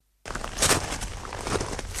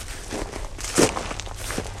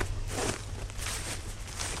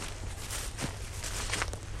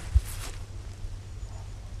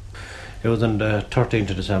It was on the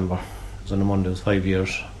 13th of December. It was on a Monday. It was 5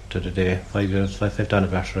 years to the day. 5 years, 5th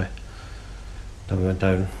anniversary. Then we went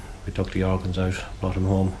down, we took the organs out, brought them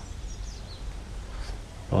home.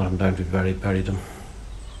 Brought them down to be buried them.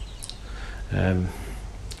 I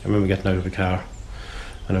remember getting out of the car,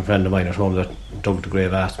 and a friend of mine at home that dug the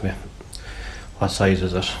grave asked me, what size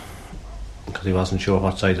is it? Because he wasn't sure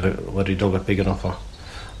what size of it, whether he dug it big enough or.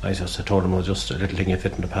 I told him it was just a little thing you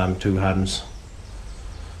fit in the palm, 2 hands.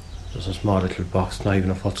 Just a small little box, not even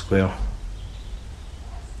a foot square.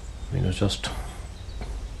 I mean, it's just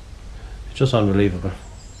unbelievable.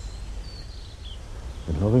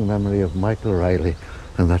 In loving memory of Michael Riley,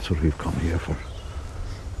 and that's what we've come here for.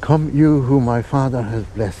 Come you whom my Father has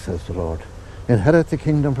blessed, says the Lord. Inherit the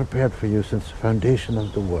kingdom prepared for you since the foundation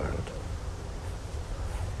of the world.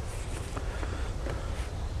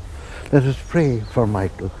 Let us pray for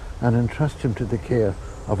Michael and entrust him to the care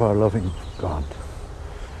of our loving God.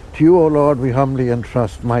 To you, O Lord, we humbly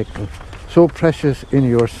entrust Michael, so precious in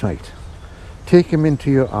your sight. Take him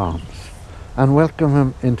into your arms and welcome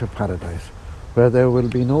him into paradise, where there will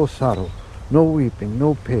be no sorrow, no weeping,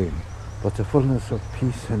 no pain, but the fullness of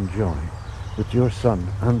peace and joy with your Son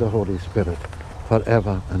and the Holy Spirit,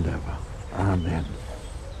 forever and ever. Amen.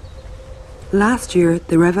 Last year,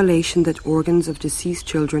 the revelation that organs of deceased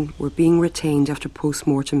children were being retained after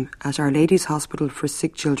post-mortem at Our Lady's Hospital for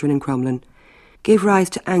Sick Children in Crumlin gave rise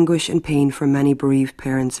to anguish and pain for many bereaved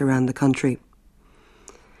parents around the country.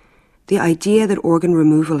 The idea that organ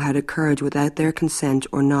removal had occurred without their consent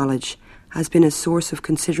or knowledge has been a source of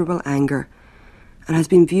considerable anger and has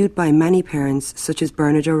been viewed by many parents, such as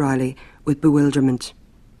Bernard O'Reilly, with bewilderment.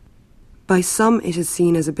 By some, it is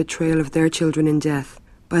seen as a betrayal of their children in death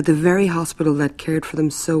by the very hospital that cared for them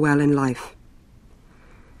so well in life.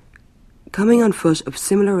 Coming on foot of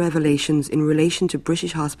similar revelations in relation to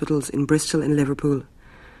British hospitals in Bristol and Liverpool,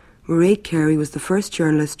 Mairead Carey was the first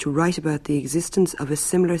journalist to write about the existence of a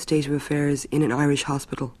similar state of affairs in an Irish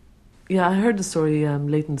hospital. Yeah, I heard the story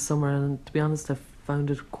late in the summer, and to be honest, I found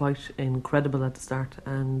it quite incredible at the start.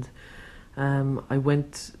 And I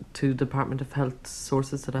went to the Department of Health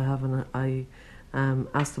sources that I have, and I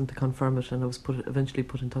asked them to confirm it, and I was eventually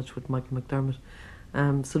put in touch with Michael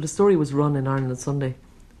McDermott. So the story was run in Ireland on Sunday,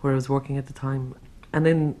 where I was working at the time. And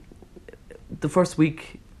then the first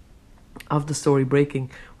week of the story breaking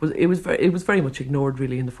it was very much ignored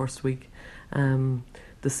really in the first week.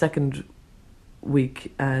 The second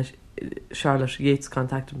week, Charlotte Yates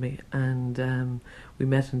contacted me, and we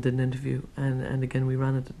met and did an interview, and again we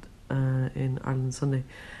ran it in Ireland Sunday,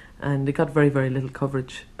 and it got very, very little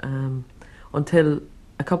coverage until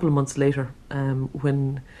a couple of months later,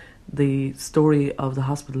 when the story of the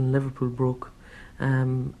hospital in Liverpool broke.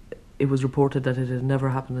 It was reported that it had never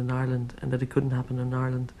happened in Ireland and that it couldn't happen in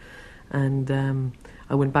Ireland. And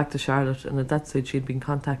I went back to Charlotte, and at that stage she had been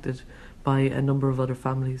contacted by a number of other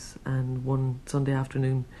families. And one Sunday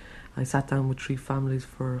afternoon I sat down with 3 families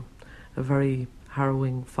for a very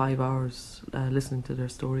harrowing 5 hours, listening to their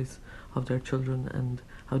stories of their children and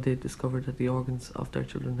how they discovered that the organs of their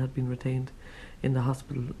children had been retained in the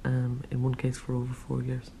hospital, in one case for over 4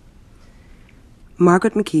 years.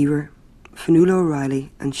 Margaret McKeever, Fionnuala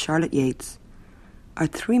O'Reilly and Charlotte Yates are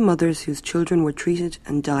 3 mothers whose children were treated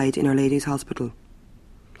and died in Our Lady's Hospital.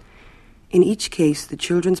 In each case, the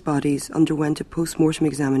children's bodies underwent a post-mortem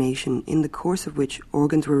examination in the course of which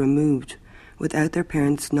organs were removed without their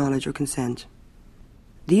parents' knowledge or consent.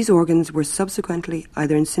 These organs were subsequently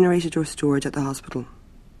either incinerated or stored at the hospital.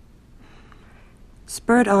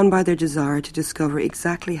 Spurred on by their desire to discover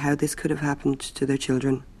exactly how this could have happened to their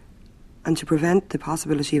children, and to prevent the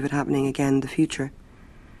possibility of it happening again in the future,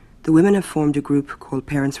 the women have formed a group called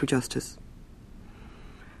Parents for Justice.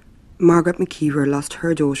 Margaret McKeever lost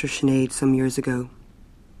her daughter Sinead some years ago.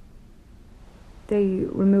 They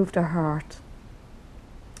removed her heart,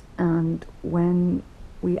 and when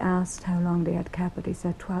we asked how long they had kept it, they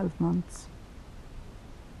said 12 months.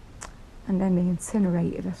 And then they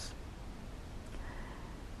incinerated it.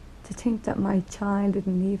 To think that my child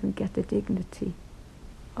didn't even get the dignity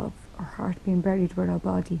of her heart being buried with her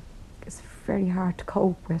body is very hard to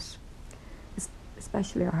cope with,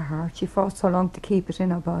 especially her heart. She fought so long to keep it in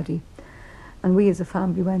her body, and we as a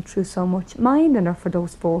family went through so much, minding her for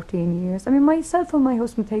those 14 years. I mean, myself and my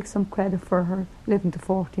husband take some credit for her living to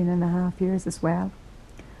 14 and a half years as well.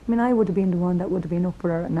 I mean, I would have been the one that would have been up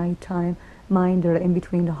with her at night time, mind her in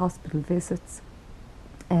between the hospital visits.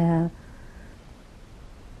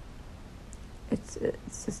 It's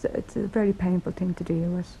a very painful thing to deal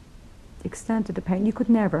with. The extent of the pain, you could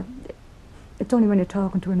never. It's only when you're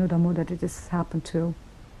talking to another mother that this has happened to.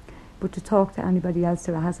 But to talk to anybody else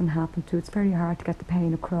that it hasn't happened to, it's very hard to get the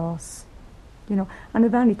pain across. you know. And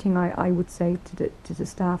if anything, I would say to the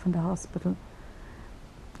staff in the hospital,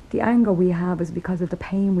 the anger we have is because of the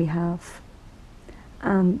pain we have,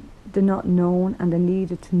 and the not known, and the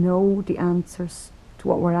needed to know the answers to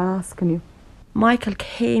what we're asking you. Michael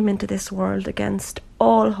came into this world against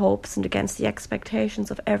all hopes and against the expectations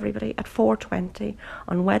of everybody at 4:20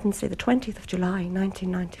 on Wednesday, the 20th of July,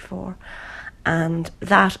 1994. And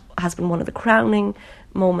that has been one of the crowning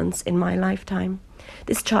moments in my lifetime.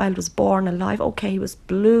 This child was born alive. Okay, he was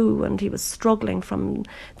blue and he was struggling from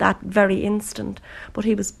that very instant, but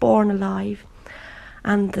he was born alive.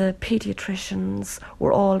 And the paediatricians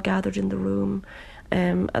were all gathered in the room.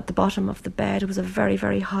 At the bottom of the bed. It was a very,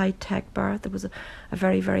 very high-tech birth. It was a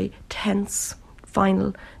very, very tense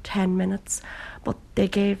final 10 minutes. But they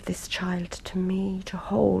gave this child to me to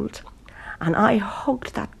hold. And I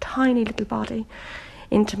hugged that tiny little body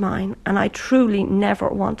into mine. And I truly never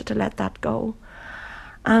wanted to let that go.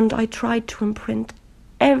 And I tried to imprint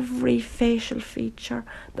every facial feature,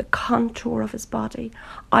 the contour of his body.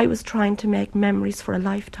 I was trying to make memories for a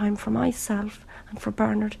lifetime for myself and for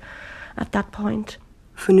Bernard at that point.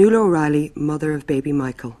 Fionnuala O'Reilly, mother of baby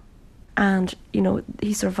Michael. And, you know,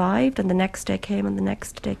 he survived, and the next day came, and the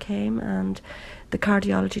next day came, and the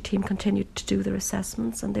cardiology team continued to do their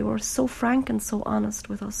assessments, and they were so frank and so honest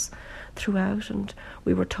with us throughout, and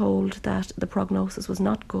we were told that the prognosis was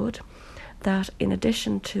not good, that in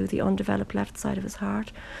addition to the undeveloped left side of his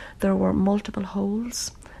heart, there were multiple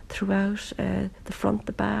holes throughout the front,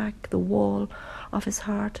 the back, the wall of his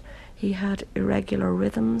heart. He had irregular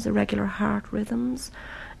rhythms, irregular heart rhythms.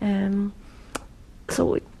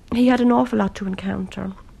 So he had an awful lot to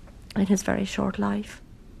encounter in his very short life.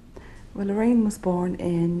 Well, Lorraine was born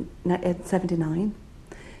in 79.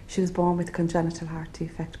 She was born with a congenital heart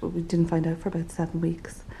defect, but we didn't find out for about 7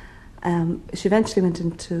 weeks. She eventually went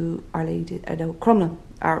into Our Lady, Crumlin,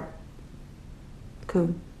 or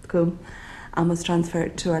Coombe, and was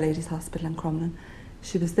transferred to Our Lady's Hospital in Crumlin.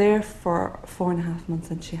 She was there for 4.5 months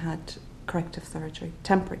and she had corrective surgery,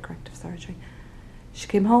 temporary corrective surgery. She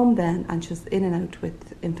came home then and she was in and out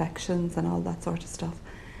with infections and all that sort of stuff.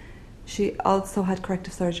 She also had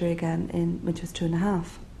corrective surgery again when she was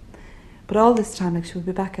 2.5. But all this time, like, she would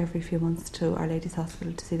be back every few months to Our Lady's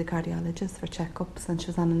Hospital to see the cardiologist for checkups, and she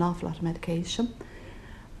was on an awful lot of medication.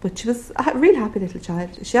 But she was a real happy little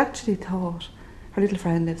child. She actually thought, her little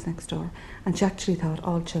friend lives next door, and she actually thought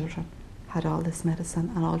all children had all this medicine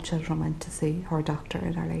and all children went to see her doctor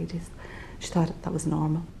in Our Lady's. She thought that was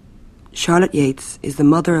normal. Charlotte Yates is the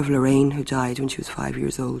mother of Lorraine, who died when she was 5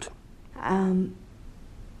 years old.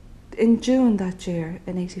 In June that year,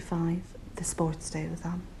 in 85, the sports day was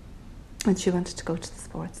on. And she wanted to go to the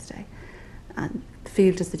sports day. And the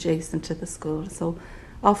field is adjacent to the school, so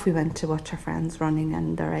off we went to watch her friends running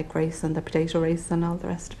and their egg race and the potato race and all the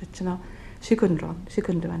rest of it, you know. She couldn't run, she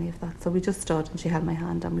couldn't do any of that. So we just stood and she held my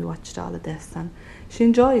hand and we watched all of this, and she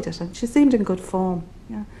enjoyed it and she seemed in good form.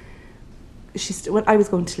 Yeah. I was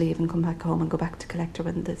going to leave and come back home and go back to collect her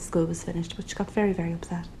when the school was finished, but she got very, very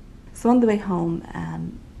upset. So on the way home,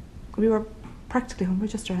 we were practically home, we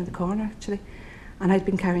were just around the corner actually, and I'd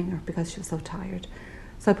been carrying her because she was so tired.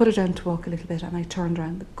 So I put her down to walk a little bit and I turned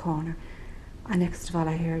around the corner, and next of all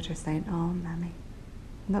I heard her saying, "Oh, Mammy,"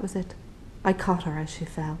 and that was it. I caught her as she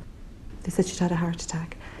fell. They said she'd had a heart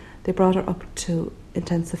attack. They brought her up to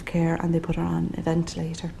intensive care and they put her on a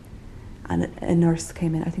ventilator. And a nurse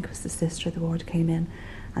came in, I think it was the sister of the ward, came in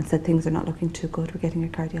and said things are not looking too good, we're getting a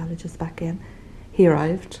cardiologist back in. He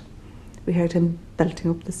arrived. We heard him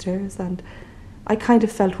belting up the stairs, and I kind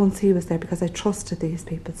of felt once he was there, because I trusted these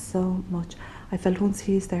people so much, I felt once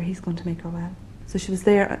he's there, he's going to make her well. So she was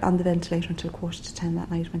there on the ventilator until 9:45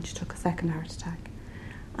 that night, when she took a second heart attack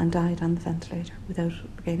and died on the ventilator without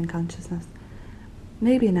regaining consciousness.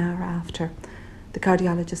 Maybe an hour after, the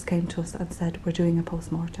cardiologist came to us and said, "We're doing a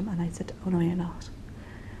post-mortem." And I said, "Oh no, you're not."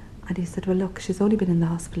 And he said, "Well look, she's only been in the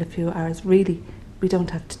hospital a few hours. Really, we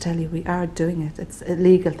don't have to tell you, we are doing it. It's a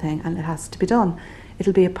legal thing and it has to be done.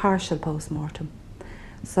 It'll be a partial post-mortem."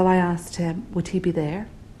 So I asked him, would he be there?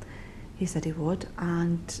 He said he would.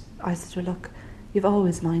 And I said, "Well look, you've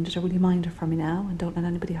always minded her. Will you mind her for me now and don't let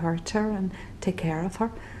anybody hurt her and take care of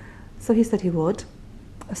her?" So he said he would.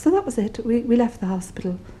 So that was it. We left the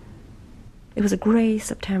hospital. It was a grey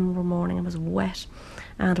September morning, it was wet,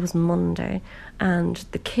 and it was Monday, and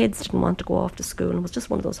the kids didn't want to go off to school, and it was just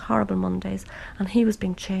one of those horrible Mondays, and he was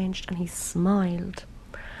being changed, and he smiled.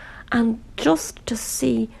 And just to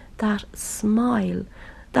see that smile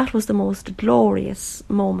that was the most glorious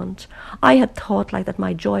moment. I had thought like that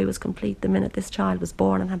my joy was complete the minute this child was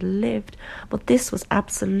born and had lived, but this was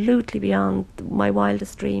absolutely beyond my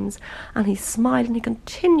wildest dreams. And he smiled, and he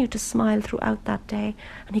continued to smile throughout that day,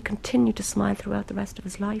 and he continued to smile throughout the rest of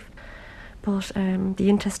his life. But the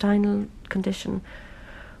intestinal condition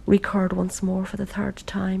recurred once more for the third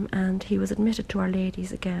time, and he was admitted to Our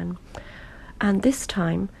Lady's again. And this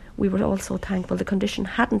time we were also thankful the condition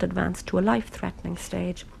hadn't advanced to a life-threatening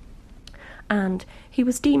stage, and he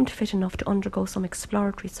was deemed fit enough to undergo some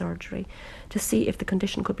exploratory surgery to see if the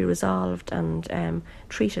condition could be resolved and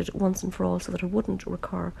treated once and for all so that it wouldn't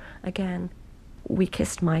recur again. We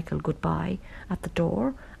kissed Michael goodbye at the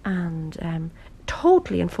door, and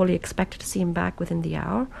totally and fully expected to see him back within the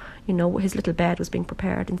hour. You know, his little bed was being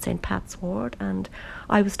prepared in St. Pat's ward, and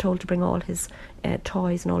I was told to bring all his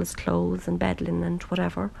toys and all his clothes and bed linen and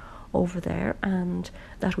whatever over there, and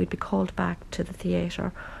that we'd be called back to the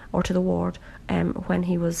theatre or to the ward when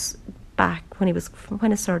he was back,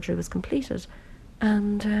 when his surgery was completed.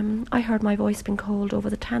 And I heard my voice being called over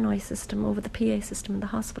the tannoy system, over the PA system in the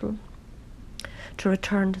hospital, to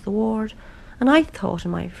return to the ward. And I thought,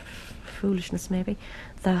 in my foolishness maybe,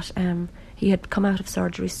 that he had come out of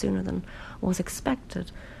surgery sooner than was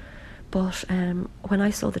expected. But when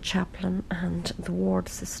I saw the chaplain and the ward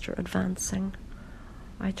sister advancing,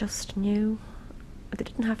 I just knew. They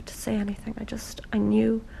didn't have to say anything. I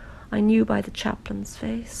knew by the chaplain's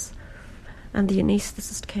face. And the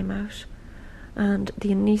anaesthetist came out, and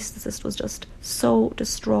the anaesthetist was just so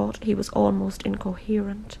distraught he was almost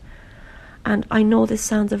incoherent. And I know this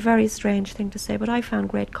sounds a very strange thing to say, but I found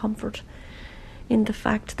great comfort in the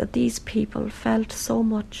fact that these people felt so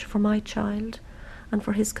much for my child and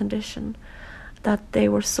for his condition, that they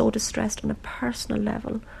were so distressed on a personal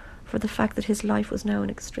level for the fact that his life was now in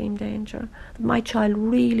extreme danger. That my child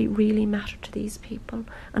really, really mattered to these people,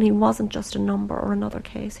 and he wasn't just a number or another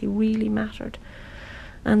case. He really mattered.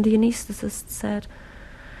 And the anaesthetist said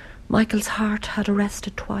Michael's heart had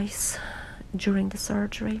arrested twice during the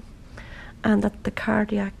surgery, and that the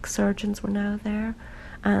cardiac surgeons were now there,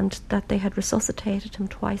 and that they had resuscitated him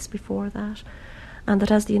twice before that, and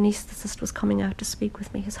that as the anaesthetist was coming out to speak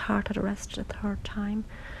with me, his heart had arrested a third time,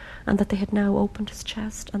 and that they had now opened his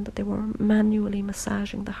chest, and that they were manually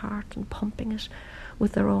massaging the heart and pumping it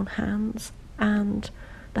with their own hands, and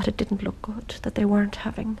that it didn't look good, that they weren't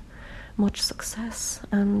having much success.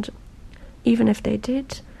 And even if they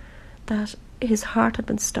did, that his heart had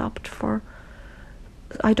been stopped for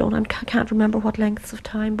I can't remember what lengths of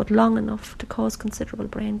time, but long enough to cause considerable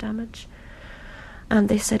brain damage. And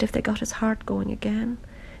they said if they got his heart going again,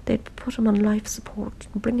 they'd put him on life support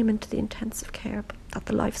and bring him into the intensive care, but that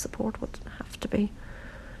the life support would have to be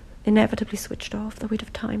inevitably switched off, that we'd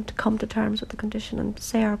have time to come to terms with the condition and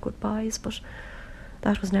say our goodbyes, but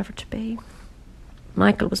that was never to be.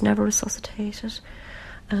 Michael was never resuscitated,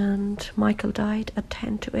 and Michael died at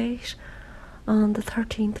 8:10 on the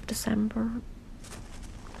 13th of December.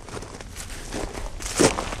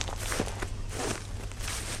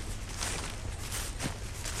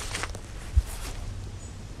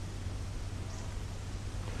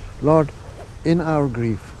 Lord, in our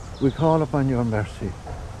grief, we call upon your mercy.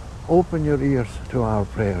 Open your ears to our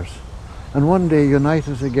prayers, and one day unite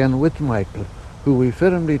us again with Michael, who we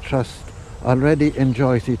firmly trust already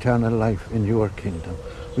enjoys eternal life in your kingdom.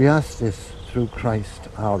 We ask this through Christ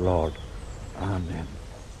our Lord. Amen.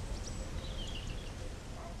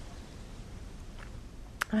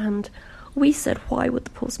 And we said, why would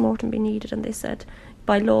the post-mortem be needed? And they said,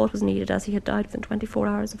 by law it was needed, as he had died within 24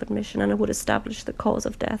 hours of admission, and it would establish the cause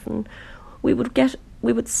of death, and we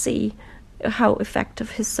would see how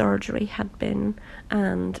effective his surgery had been,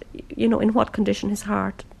 and in what condition his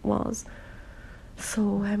heart was. So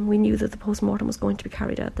we knew that the post-mortem was going to be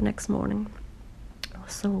carried out the next morning.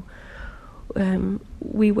 So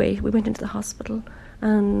we went into the hospital,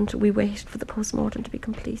 and we waited for the post-mortem to be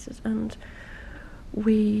completed, and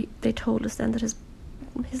they told us then that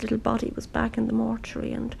his little body was back in the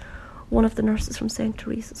mortuary, and one of the nurses from St.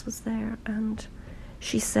 Teresa's was there, and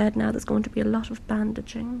she said, now there's going to be a lot of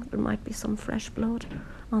bandaging, there might be some fresh blood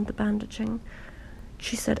on the bandaging.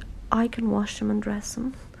 She said, I can wash him and dress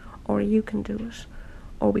him, or you can do it,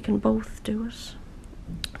 or we can both do it.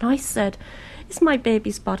 And I said, is my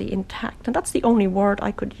baby's body intact? And that's the only word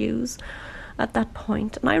I could use at that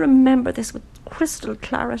point, and I remember this with crystal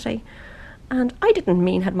clarity. And I didn't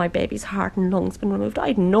mean had my baby's heart and lungs been removed. I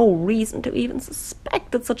had no reason to even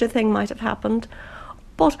suspect that such a thing might have happened.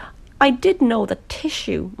 But I did know that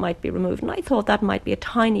tissue might be removed, and I thought that might be a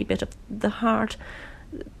tiny bit of the heart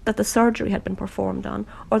that the surgery had been performed on,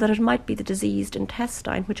 or that it might be the diseased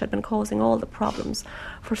intestine which had been causing all the problems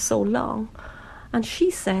for so long. And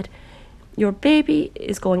she said, your baby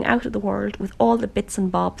is going out of the world with all the bits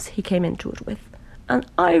and bobs he came into it with. And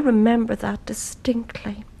I remember that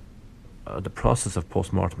distinctly. The process of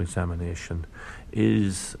post-mortem examination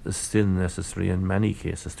is still necessary in many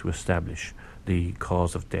cases to establish the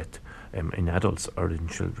cause of death in adults or in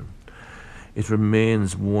children. It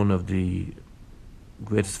remains one of the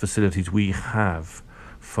greatest facilities we have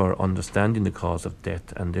for understanding the cause of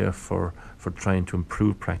death, and therefore for trying to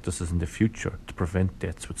improve practices in the future to prevent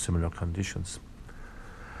deaths with similar conditions.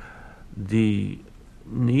 The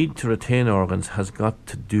need to retain organs has got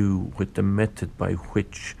to do with the method by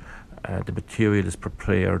which the material is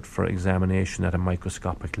prepared for examination at a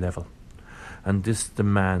microscopic level, and this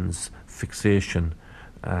demands fixation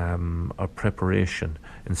or preparation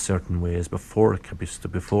in certain ways before it can be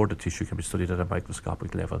before the tissue can be studied at a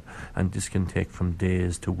microscopic level, and this can take from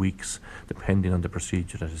days to weeks depending on the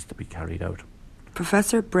procedure that is to be carried out.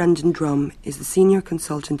 Professor Brendan Drum is the Senior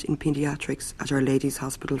Consultant in Paediatrics at Our Lady's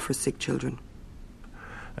Hospital for Sick Children.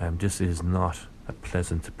 This is not a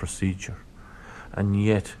pleasant procedure, and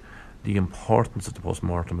yet the importance of the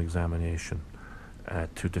post-mortem examination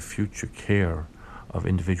to the future care of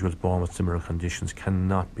individuals born with similar conditions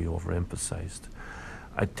cannot be overemphasized.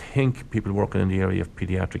 I think people working in the area of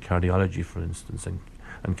paediatric cardiology, for instance, and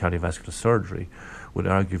cardiovascular surgery would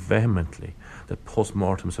argue vehemently that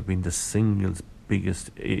post-mortems have been the single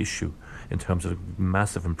biggest issue in terms of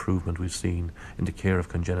massive improvement we've seen in the care of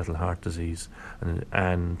congenital heart disease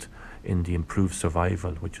and in the improved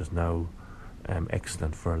survival, which is now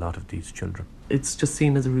excellent for a lot of these children. It's just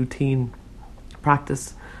seen as a routine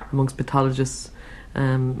practice amongst pathologists,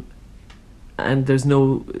 and there's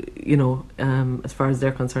no, as far as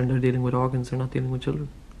they're concerned, they're dealing with organs, they're not dealing with children.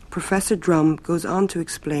 Professor Drum goes on to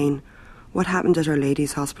explain what happened at Our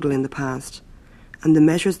Lady's Hospital in the past and the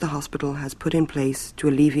measures the hospital has put in place to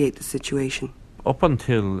alleviate the situation. Up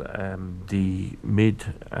until the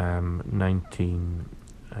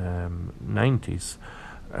mid-1990s,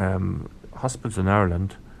 hospitals in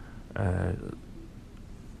Ireland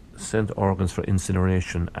sent organs for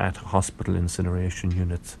incineration at hospital incineration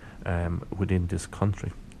units within this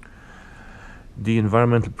country. The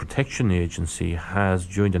Environmental Protection Agency has,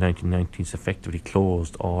 during the 1990s, effectively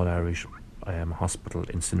closed all Irish hospital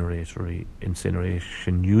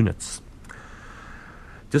incineration units.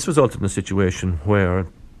 This resulted in a situation where,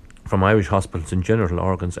 from Irish hospitals in general,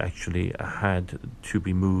 organs actually had to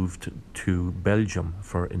be moved to Belgium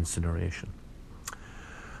for incineration.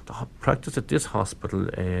 The practice at this hospital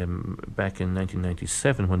back in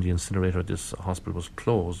 1997, when the incinerator at this hospital was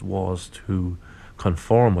closed, was to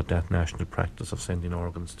conform with that national practice of sending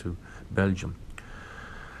organs to Belgium.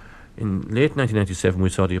 In late 1997, we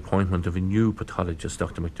saw the appointment of a new pathologist,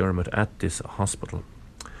 Dr. McDermott, at this hospital.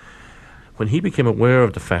 When he became aware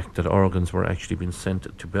of the fact that organs were actually being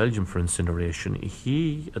sent to Belgium for incineration,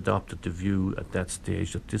 he adopted the view at that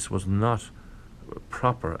stage that this was not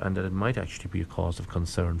proper and that it might actually be a cause of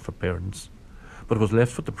concern for parents. But it was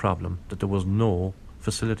left with the problem that there was no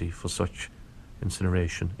facility for such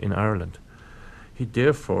incineration in Ireland. He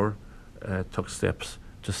therefore took steps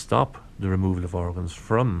to stop the removal of organs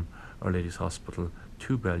from Our Lady's Hospital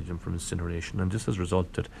to Belgium for incineration, and this has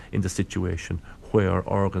resulted in the situation where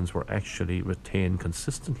organs were actually retained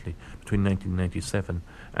consistently between 1997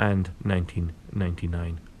 and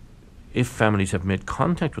 1999. If families have made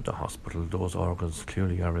contact with the hospital, those organs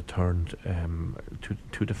clearly are returned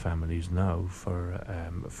to the families now for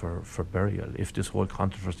burial. If this whole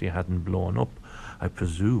controversy hadn't blown up, I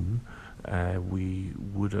presume we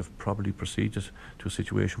would have probably proceeded to a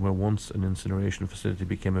situation where once an incineration facility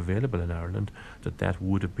became available in Ireland, that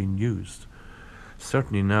would have been used.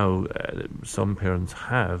 Certainly now, some parents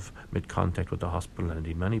have made contact with the hospital, and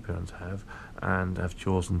indeed many parents have, and have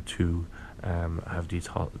chosen to have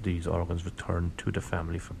these organs returned to the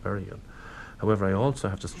family for burial. However, I also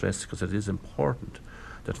have to stress, because it is important,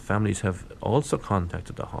 that families have also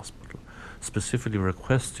contacted the hospital, specifically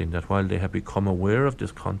requesting that while they have become aware of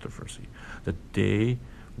this controversy, that they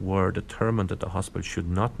were determined that the hospital should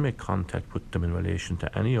not make contact with them in relation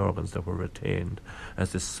to any organs that were retained,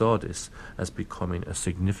 as they saw this as becoming a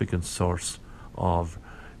significant source of,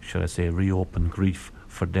 shall I say, reopened grief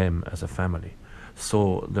for them as a family.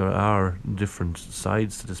 So there are different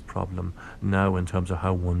sides to this problem now in terms of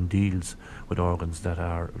how one deals with organs that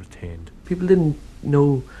are retained. People didn't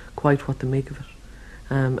know quite what to make of it.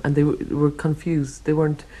 And they were confused. They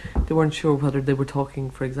weren't sure whether they were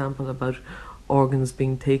talking, for example, about organs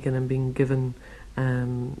being taken and being given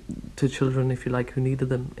to children, if you like, who needed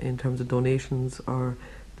them in terms of donations, or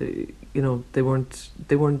they couldn't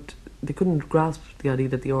grasp the idea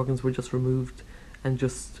that the organs were just removed and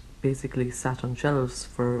just basically sat on shelves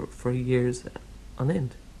for years on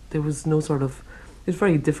end. There was no sort of... It was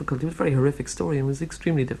very difficult. It was a very horrific story, and it was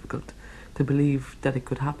extremely difficult to believe that it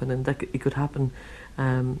could happen, and that it could happen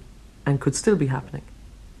and could still be happening.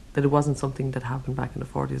 That it wasn't something that happened back in the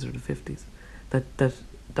 40s or the 50s. That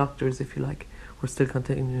doctors, if you like, were still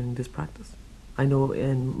continuing this practice. I know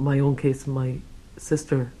in my own case, my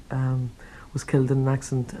sister was killed in an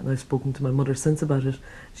accident, and I've spoken to my mother since about it.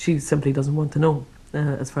 She simply doesn't want to know.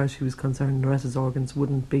 As far as she was concerned, Loretta's organs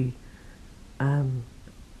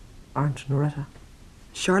aren't Loretta.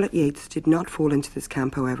 Charlotte Yates did not fall into this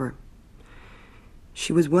camp, however.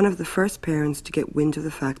 She was one of the first parents to get wind of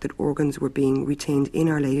the fact that organs were being retained in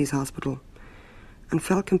Our Lady's Hospital, and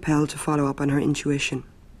felt compelled to follow up on her intuition.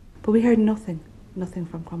 But we heard nothing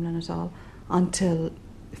from Crumlin at all until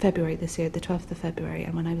February this year, the 12th of February,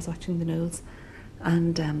 and when I was watching the news,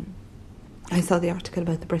 and I saw the article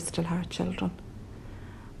about the Bristol Heart children.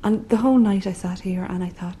 And the whole night I sat here and I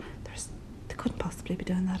thought, they couldn't possibly be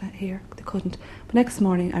doing that here. They couldn't. But next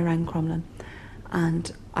morning I rang Crumlin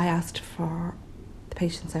and I asked for the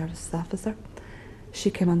patient services officer.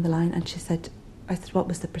 She came on the line and I said, what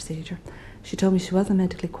was the procedure? She told me she wasn't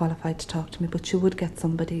medically qualified to talk to me, but she would get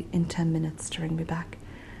somebody in 10 minutes to ring me back.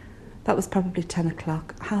 That was probably 10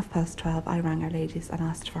 o'clock. 12:30, I rang Our Lady's and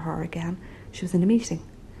asked for her again. She was in a meeting.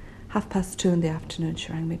 2:30 in the afternoon,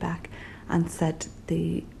 she rang me back and said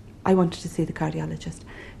I wanted to see the cardiologist.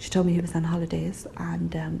 She told me he was on holidays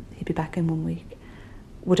and he'd be back in 1 week.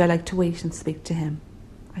 Would I like to wait and speak to him?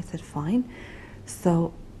 I said, fine.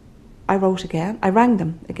 So I wrote again. I rang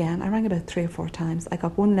them again. I rang about 3 or 4 times. I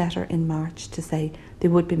got one letter in March to say they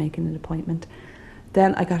would be making an appointment.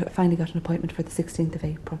 Then I finally got an appointment for the 16th of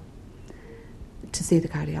April to see the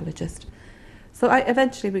cardiologist. So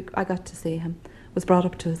I got to see him, was brought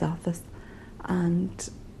up to his office, and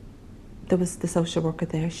there was the social worker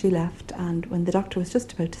there. She left, and when the doctor was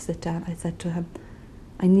just about to sit down, I said to him,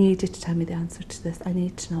 I need you to tell me the answer to this. I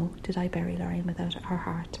need to know, did I bury Lorraine without her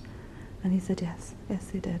heart? And he said, yes,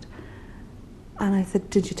 he did. And I said,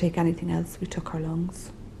 did you take anything else? We took her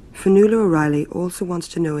lungs. Fionnuala O'Reilly also wants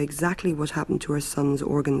to know exactly what happened to her son's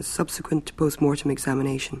organs subsequent to post-mortem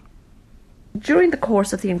examination. During the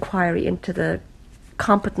course of the inquiry into the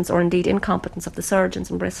competence or indeed incompetence of the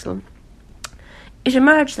surgeons in Bristol, it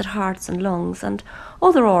emerged that hearts and lungs and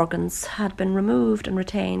other organs had been removed and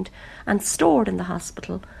retained and stored in the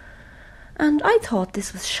hospital. And I thought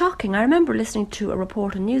this was shocking. I remember listening to a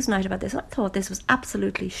report on Newsnight about this, and I thought this was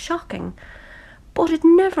absolutely shocking. But it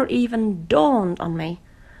never even dawned on me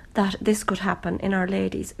that this could happen in Our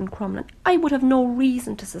Lady's in Crumlin. I would have no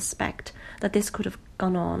reason to suspect that this could have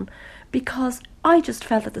gone on, because I just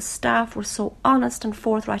felt that the staff were so honest and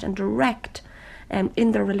forthright and direct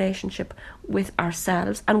in their relationship with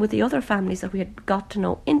ourselves and with the other families that we had got to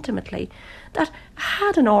know intimately, that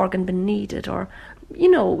had an organ been needed or,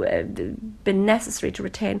 been necessary to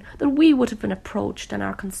retain, that we would have been approached and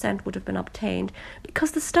our consent would have been obtained,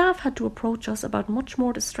 because the staff had to approach us about much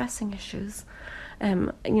more distressing issues,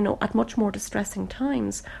 at much more distressing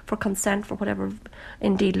times for consent for whatever,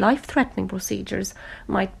 indeed, life-threatening procedures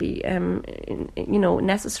might be,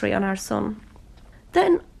 necessary on our son.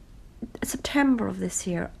 Then, September of this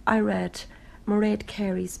year, I read Mairead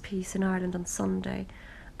Carey's piece in Ireland on Sunday,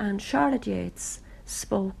 and Charlotte Yates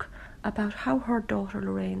spoke about how her daughter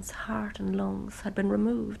Lorraine's heart and lungs had been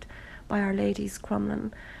removed by Our Lady's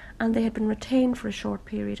Crumlin, and they had been retained for a short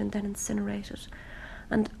period and then incinerated.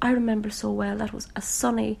 And I remember so well, that was a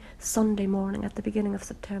sunny Sunday morning at the beginning of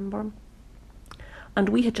September, and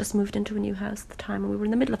we had just moved into a new house at the time, and we were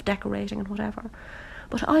in the middle of decorating and whatever.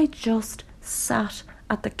 But I just sat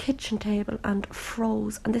at the kitchen table and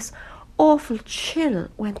froze, and this awful chill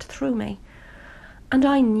went through me. And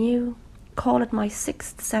I knew, call it my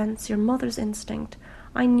sixth sense, your mother's instinct,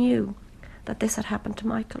 I knew that this had happened to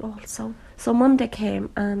Michael also. So Monday came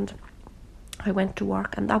and I went to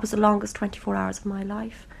work, and that was the longest 24 hours of my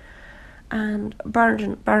life. And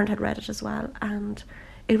Bernard had read it as well, and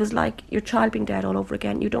it was like your child being dead all over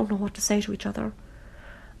again. You don't know what to say to each other.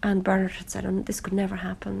 And Bernard had said, this could never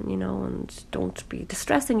happen, and don't be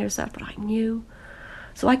distressing yourself. But I knew.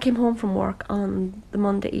 So I came home from work on the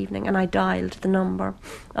Monday evening and I dialed the number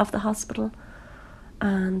of the hospital,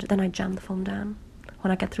 and then I jammed the phone down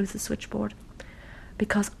when I got through to the switchboard,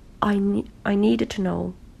 because I needed to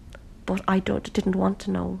know, but I didn't want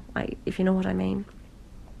to know, if you know what I mean.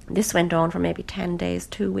 This went on for maybe 10 days,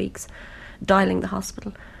 2 weeks, dialing the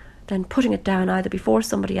hospital. then putting it down either before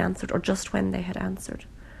somebody answered or just when they had answered.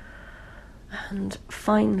 And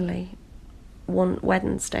finally, one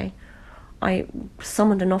Wednesday, I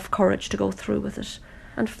summoned enough courage to go through with it.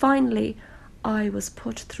 And finally, I was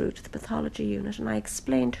put through to the pathology unit, and I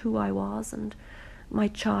explained who I was and my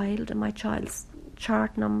child and my child's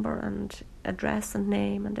chart number and address and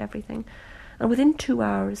name and everything. And within 2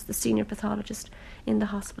 hours, the senior pathologist in the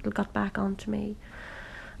hospital got back onto me.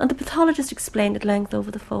 And the pathologist explained at length over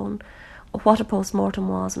the phone what a post-mortem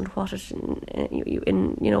was and what it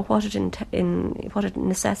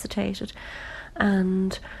necessitated.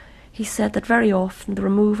 And he said that very often the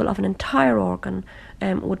removal of an entire organ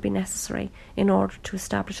would be necessary in order to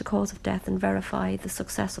establish a cause of death and verify the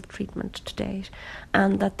success of treatment to date,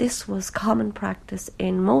 and that this was common practice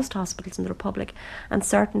in most hospitals in the Republic and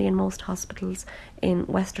certainly in most hospitals in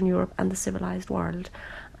Western Europe and the civilised world.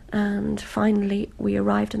 And finally we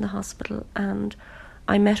arrived in the hospital and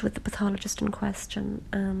I met with the pathologist in question,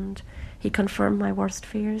 and he confirmed my worst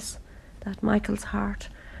fears, that Michael's heart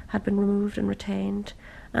had been removed and retained,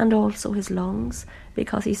 and also his lungs,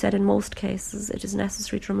 because he said in most cases it is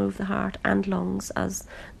necessary to remove the heart and lungs as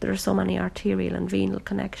there are so many arterial and venal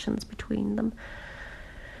connections between them.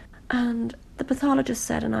 And the pathologist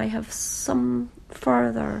said, and I have some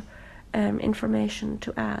further information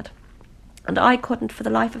to add. And I couldn't for the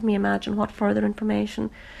life of me imagine what further information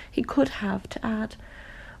he could have to add.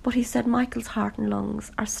 But he said Michael's heart and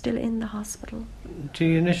lungs are still in the hospital.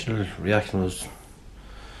 The initial reaction was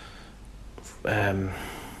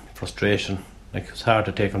frustration. Like, it was hard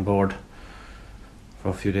to take on board for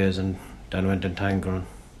a few days, and then went into anger. And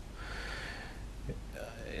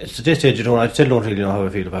it's at this stage I still don't really know how I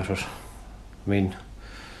feel about it. I mean,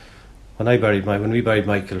 when we buried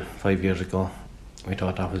Michael 5 years ago, we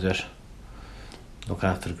thought that was it. Look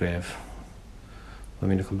after the grave. I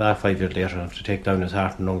mean, to come back 5 years later and have to take down his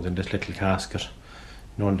heart and lungs in this little casket,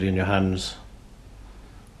 only in your hands,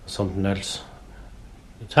 something else.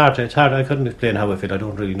 It's hard. I couldn't explain how I feel. I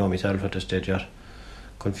don't really know myself at this stage yet.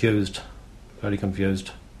 Confused. Very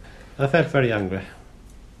confused. I felt very angry.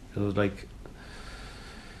 It was like...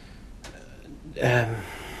 it's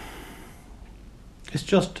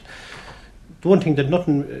just... the one thing that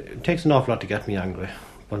it takes an awful lot to get me angry.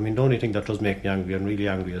 But I mean, the only thing that does make me angry, and really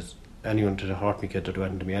angry, is anyone to hurt me kid or do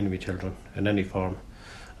anything to me, enemy children, in any form.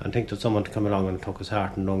 And think that someone to come along and took his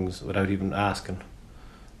heart and lungs without even asking,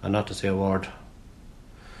 and not to say a word.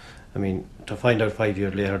 I mean, to find out 5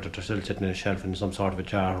 years later that they're still sitting in a shelf in some sort of a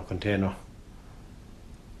jar or container.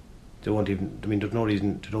 They won't even... I mean, there's no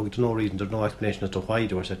reason, there's no explanation as to why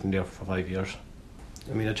they were sitting there for 5 years.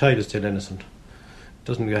 I mean, a child is still innocent.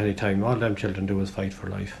 Doesn't get any time. All them children do is fight for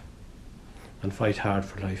life. And fight hard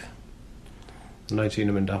for life. And I've seen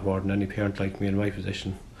them in that ward, and any parent like me in my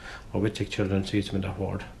position, or with sick children, sees them in that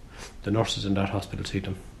ward. The nurses in that hospital see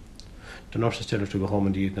them. The nurses tell us to go home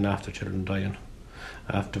in the evening after children dying.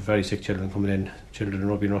 After very sick children coming in, children are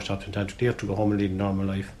not being rushed up in time, they have to go home and lead a normal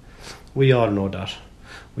life. We all know that.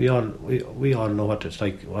 We all know what it's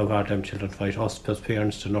like, how hard them children fight, us as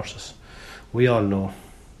parents to nurses. We all know.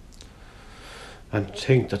 And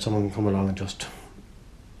think that someone can come along and just,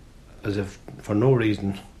 as if for no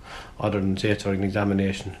reason other than say it's an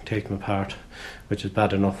examination, take them apart, which is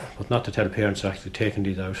bad enough, but not to tell parents they're actually taking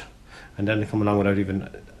these out. And then they come along without even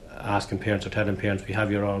asking parents or telling parents, we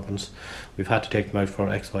have your organs, we've had to take them out for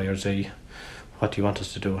X, Y or Z, what do you want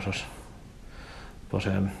us to do with it? But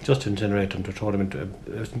just to incinerate them, to throw them into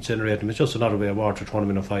incinerate them, it's just another way of water, to throw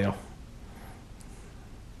them in a fire.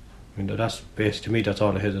 I mean, that's basically, to me, that's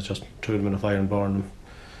all it is. It's just throw them in a fire and burn them,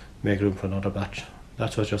 make room for another batch.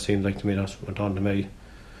 That's what it just seems like to me. That's went on to me.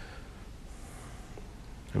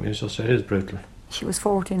 I mean, it is brutal. She was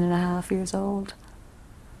 14 and a half years old.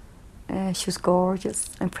 She was gorgeous.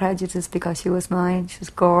 I'm prejudiced because she was mine. She was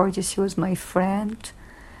gorgeous. She was my friend.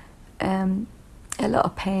 A lot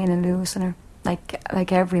of pain in losing her,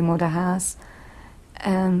 like every mother has.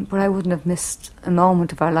 But I wouldn't have missed a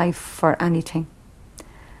moment of her life for anything.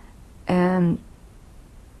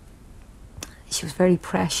 She was very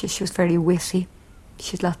precious. She was very witty.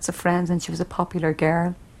 She had lots of friends, and she was a popular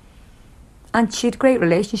girl. And she had a great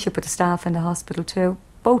relationship with the staff in the hospital too,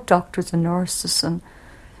 both doctors and nurses. And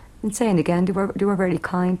saying again, they were very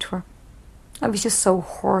kind to her. I was just so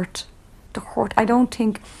hurt. I do not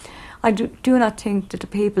think that the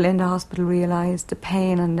people in the hospital realise the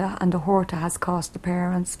pain and the hurt it has caused the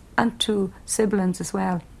parents and to siblings as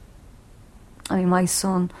well. I mean, my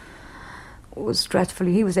son was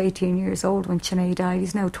dreadfully... He was 18 years old when Sinead died.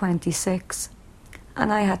 He's now 26.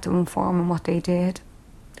 And I had to inform him what they did.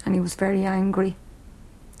 And he was very angry.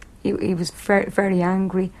 He was very, very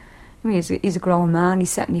angry. I mean, he's a grown man. He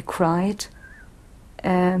sat and he cried.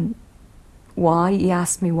 Why? He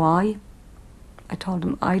asked me why. I told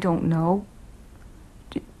him, I don't know.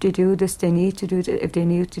 They do this, they need to do it. If they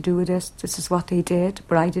need to do this, this is what they did.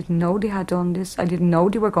 But I didn't know they had done this. I didn't know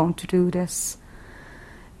they were going to do this.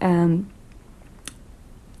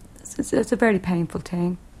 It's a very painful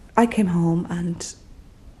thing. I came home and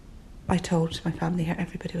I told my family here,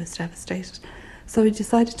 everybody was devastated. So we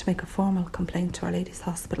decided to make a formal complaint to Our Lady's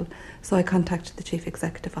Hospital. So I contacted the Chief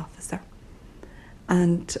Executive Officer.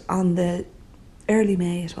 And on the early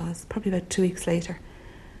May, it was, probably about 2 weeks later,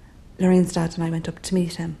 Lorraine's dad and I went up to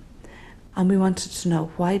meet him. And we wanted to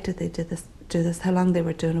know, why did they do this, how long they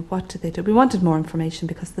were doing it, what did they do. We wanted more information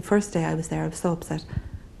because the first day I was there, I was so upset.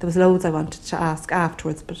 There was loads I wanted to ask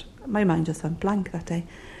afterwards, but my mind just went blank that day.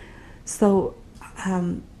 So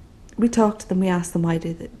we talked to them, we asked them why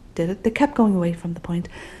they did it. They kept going away from the point.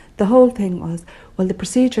 The whole thing was, well, the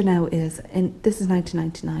procedure now is, this is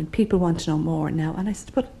 1999, people want to know more now. And I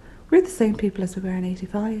said, but we're the same people as we were in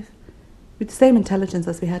 85. We're the same intelligence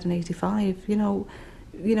as we had in 85. You know,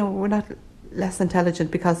 we're not less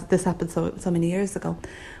intelligent because this happened so many years ago.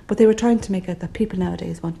 But they were trying to make out that people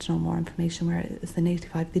nowadays want to know more information, whereas in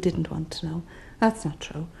 85 they didn't want to know. That's not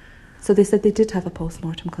true. So they said they did have a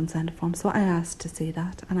post-mortem consent form. So I asked to see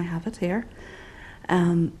that, and I have it here.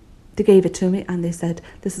 They gave it to me and they said,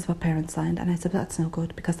 this is what parents signed. And I said, that's no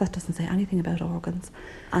good because that doesn't say anything about organs.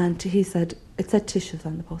 And he said, it said tissues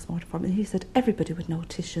on the post-mortem form. And he said, everybody would know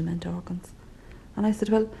tissue meant organs. And I said,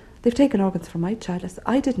 well, they've taken organs from my child. I said,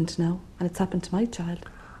 I didn't know, and it's happened to my child.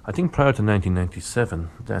 I think prior to 1997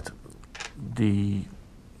 that the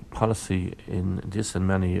policy in this and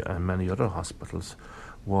many other hospitals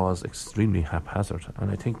was extremely haphazard. And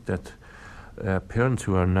I think that parents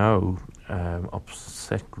who are now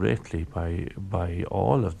upset greatly by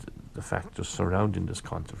all of the factors surrounding this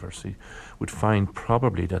controversy would find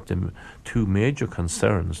probably that the two major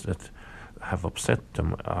concerns that have upset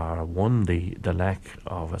them are, one, the lack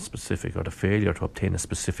of a specific, or the failure to obtain a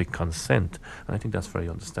specific consent. And I think that's very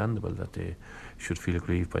understandable that they should feel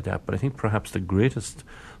aggrieved by that. But I think perhaps the greatest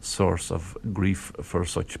source of grief for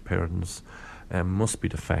such parents must be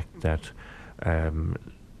the fact that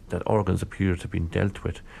that organs appear to have been dealt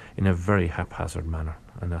with in a very haphazard manner,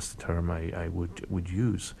 and that's the term I would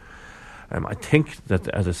use. I think that,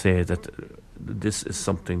 as I say, that this is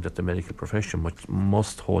something that the medical profession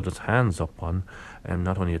must hold its hands up on,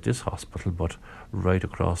 not only at this hospital but right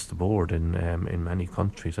across the board in many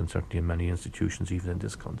countries, and certainly in many institutions, even in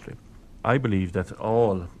this country. I believe that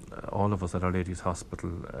all of us at Our Lady's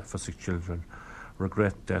Hospital for Sick Children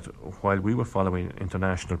regret that while we were following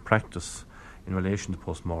international practice in relation to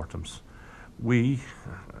post-mortems, we,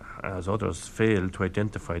 as others, failed to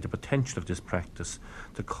identify the potential of this practice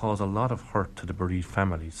to cause a lot of hurt to the bereaved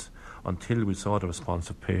families until we saw the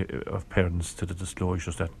response of parents to the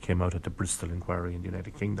disclosures that came out at the Bristol inquiry in the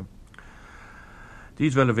United Kingdom.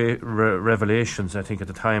 These revelations, I think, at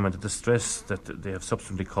the time, and the distress that they have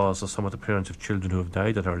subsequently caused some of the parents of children who have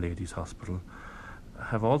died at Our Lady's Hospital,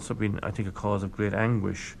 have also been, I think, a cause of great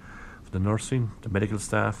anguish for the nursing, the medical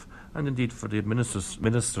staff, and indeed for the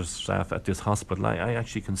ministers' staff at this hospital. I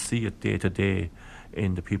actually can see it day to day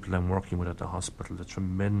in the people I'm working with at the hospital, the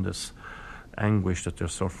tremendous anguish that they're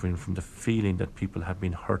suffering from the feeling that people have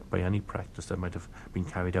been hurt by any practice that might have been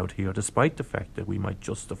carried out here, despite the fact that we might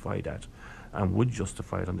justify that and would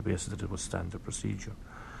justify it on the basis that it was standard procedure.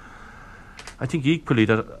 I think equally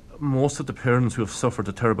that most of the parents who have suffered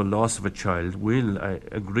the terrible loss of a child will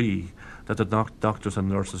agree that the doctors and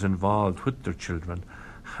nurses involved with their children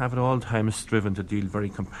have at all times striven to deal very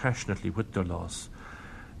compassionately with their loss.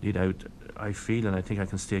 Indeed, I feel, and I think I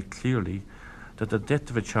can state clearly, that the death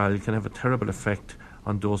of a child can have a terrible effect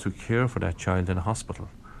on those who care for that child in a hospital.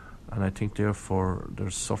 And I think, therefore,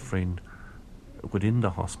 there's suffering within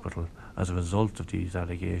the hospital as a result of these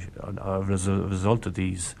allegations, as a result of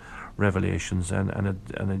these revelations, and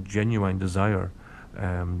a genuine desire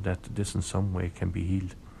that this in some way can be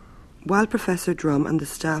healed. While Professor Drum and the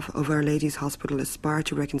staff of Our Lady's Hospital aspire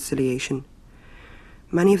to reconciliation,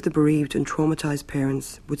 many of the bereaved and traumatised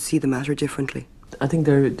parents would see the matter differently. I think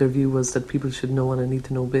their view was that people should know on a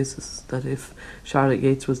need-to-know basis, that if Charlotte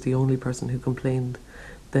Yates was the only person who complained,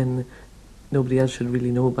 then nobody else should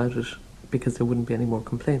really know about it because there wouldn't be any more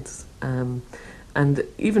complaints. And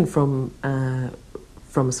even from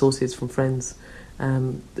associates, from friends,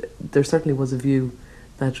 there certainly was a view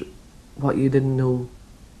that what you didn't know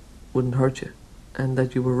wouldn't hurt you, and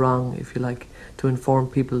that you were wrong, if you like, to inform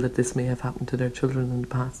people that this may have happened to their children in the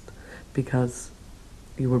past because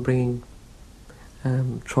you were bringing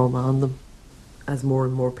trauma on them. as more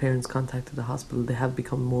and more parents contacted the hospital, they have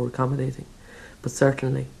become more accommodating. But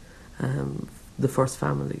certainly, the first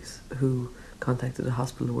families who contacted the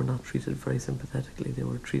hospital were not treated very sympathetically. They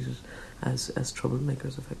were treated as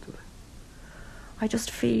troublemakers, effectively. I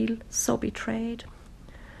just feel so betrayed,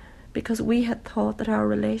 because we had thought that our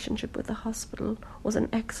relationship with the hospital was an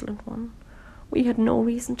excellent one. We had no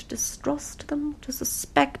reason to distrust them, to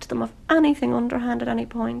suspect them of anything underhand at any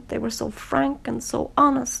point. They were so frank and so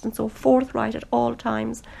honest and so forthright at all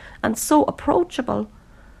times, and so approachable.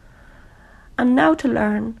 And now to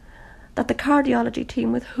learn that the cardiology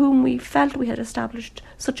team with whom we felt we had established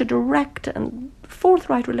such a direct and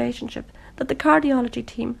forthright relationship, that the cardiology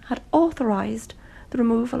team had authorised the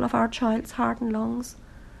removal of our child's heart and lungs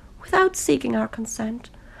without seeking our consent.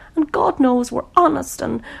 And God knows we're honest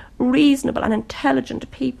and reasonable and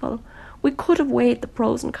intelligent people. We could have weighed the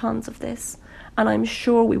pros and cons of this, and I'm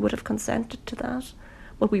sure we would have consented to that.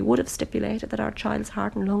 But we would have stipulated that our child's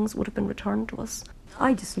heart and lungs would have been returned to us.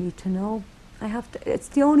 I just need to know. It's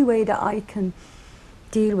the only way that I can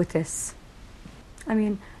deal with this. I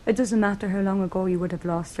mean, it doesn't matter how long ago you would have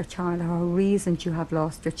lost your child or how reasons you have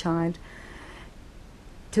lost your child.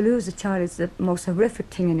 To lose a child is the most horrific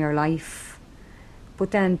thing in your life.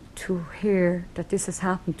 But then to hear that this has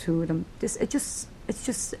happened to them, it's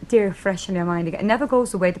just there fresh in your mind again. It never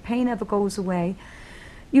goes away. The pain never goes away.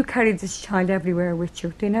 You carry this child everywhere with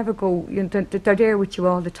you. They never go. They're there with you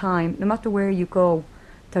all the time. No matter where you go,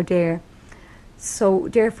 they're there. So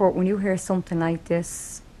therefore, when you hear something like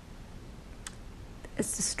this,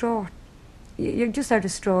 it's distraught. You just are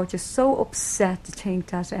distraught. You're so upset to think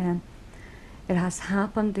that it has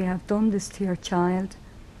happened. They have done this to your child.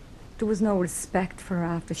 There was no respect for her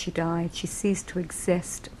after she died. She ceased to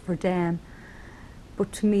exist for them.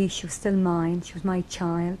 But to me, she was still mine. She was my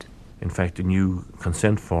child. In fact, a new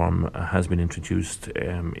consent form has been introduced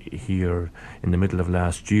here in the middle of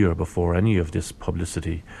last year, before any of this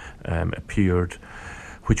publicity appeared,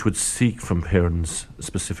 which would seek from parents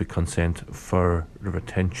specific consent for the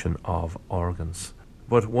retention of organs.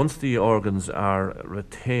 But once the organs are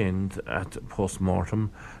retained at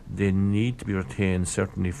post-mortem, they need to be retained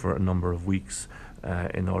certainly for a number of weeks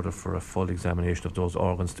in order for a full examination of those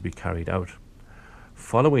organs to be carried out.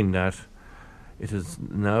 Following that, it is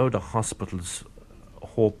now the hospital's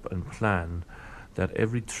hope and plan that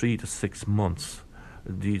every 3 to 6 months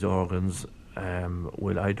these organs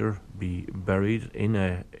will either be buried in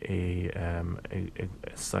a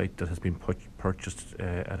site that has been purchased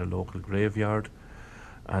at a local graveyard,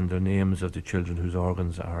 and the names of the children whose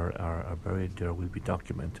organs are buried there will be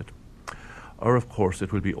documented. Or, of course,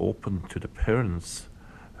 it will be open to the parents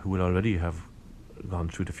who will already have gone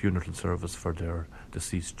through the funeral service for their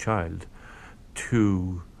deceased child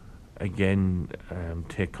to, again,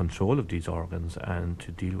 take control of these organs and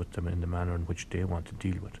to deal with them in the manner in which they want to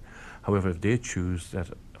deal with. However, if they choose that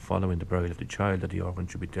following the burial of the child that the organ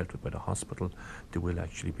should be dealt with by the hospital, they will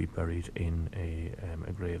actually be buried in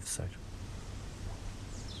a grave site.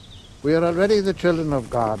 We are already the children of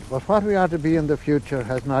God, but what we are to be in the future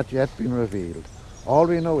has not yet been revealed. All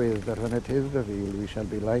we know is that when it is revealed, we shall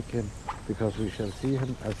be like him, because we shall see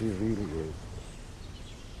him as he really is.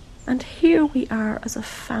 And here we are as a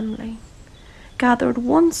family, gathered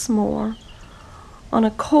once more on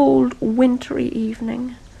a cold, wintry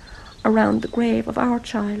evening around the grave of our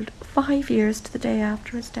child 5 years to the day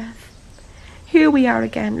after his death. Here we are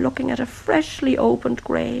again, looking at a freshly opened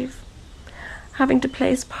grave, having to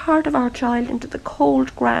place part of our child into the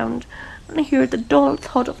cold ground and hear the dull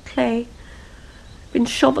thud of clay being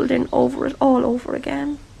shovelled in over it all over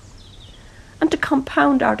again. And to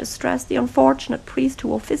compound our distress, the unfortunate priest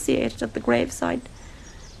who officiated at the graveside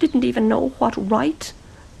didn't even know what rite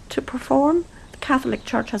to perform. The Catholic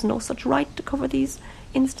Church has no such right to cover these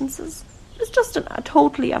instances. It's just a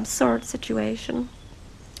totally absurd situation.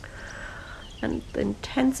 And the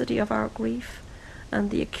intensity of our grief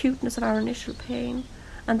and the acuteness of our initial pain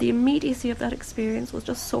and the immediacy of that experience was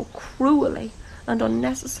just so cruelly and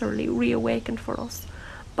unnecessarily reawakened for us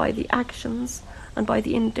by the actions and by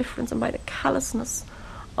the indifference and by the callousness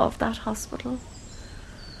of that hospital.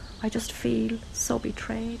 I just feel so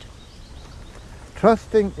betrayed.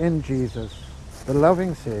 Trusting in Jesus, the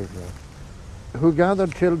loving Saviour, who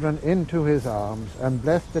gathered children into his arms and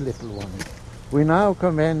blessed the little ones, we now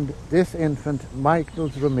commend this infant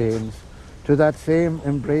Michael's remains to that same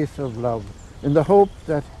embrace of love, in the hope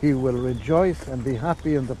that he will rejoice and be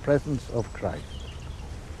happy in the presence of Christ.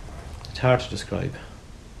 It's hard to describe.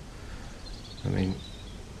 I mean,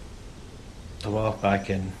 to walk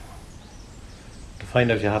back in, to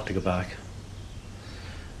find out you have to go back.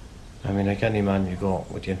 I mean, like any man, you go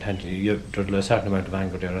with the intention, there's a certain amount of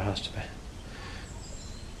anger there has to be.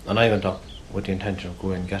 And I went up with the intention of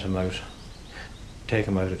going, get him out, take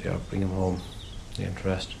him out of there, bring him home, the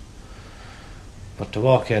interest. But to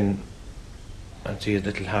walk in and see his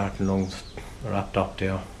little heart and lungs wrapped up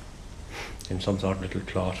there in some sort of little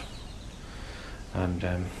cloth, and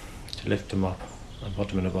to lift him up and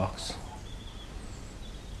put him in a box,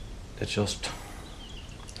 it's just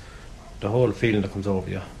the whole feeling that comes over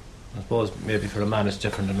you. I suppose maybe for a man it's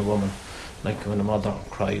different than a woman, like when a mother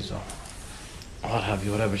cries or what have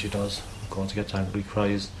you, whatever she does, going to get angry,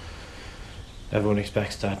 cries, everyone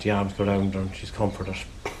expects that the arms go around her and she's comforted.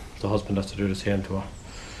 The husband has to do the same to her.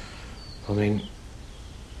 I mean,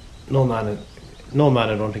 no man,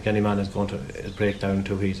 I don't think any man is going to break down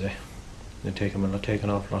too easy. It'll take an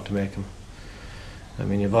awful lot to make him. I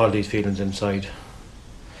mean, you've all these feelings inside,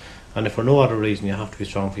 and if for no other reason, you have to be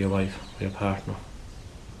strong for your wife, for your partner.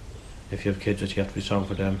 If you have kids, you have to be strong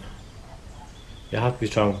for them. You have to be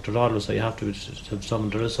strong regardless. You have to be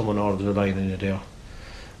there is someone always relying on you there,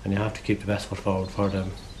 and you have to keep the best foot forward for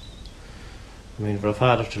them. I mean, for a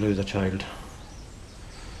father to lose a child,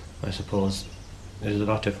 I suppose, it is a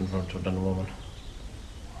lot different for than a woman.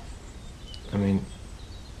 I mean,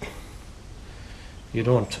 you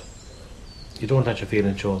don't let your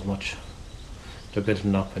feelings show as much. They're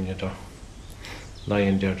building up and you're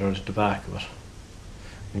lying there at the back of it.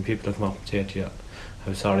 I mean, people come up and say to you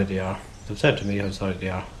how sorry they are. They've said to me how sorry they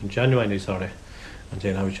are, and genuinely sorry, and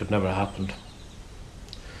saying how it should never have happened.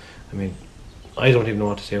 I mean, I don't even know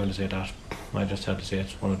what to say when they say that. I just had to say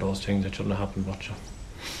it's one of those things that shouldn't have happened, but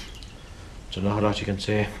there's not a lot you can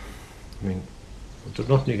say. I mean, there's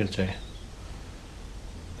nothing you can say.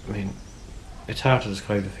 I mean, it's hard to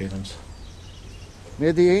describe the feelings.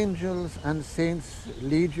 May the angels and saints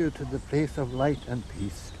lead you to the place of light and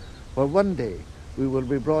peace, for one day we will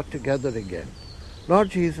be brought together again. Lord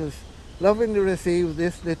Jesus, lovingly receive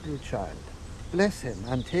this little child. Bless him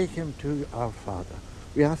and take him to our Father.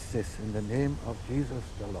 We ask this in the name of Jesus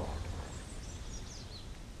the Lord.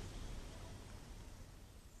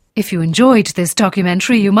 If you enjoyed this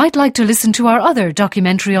documentary, you might like to listen to our other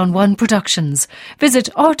Documentary on One productions. Visit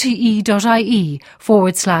rte.ie/Doc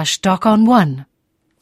on One.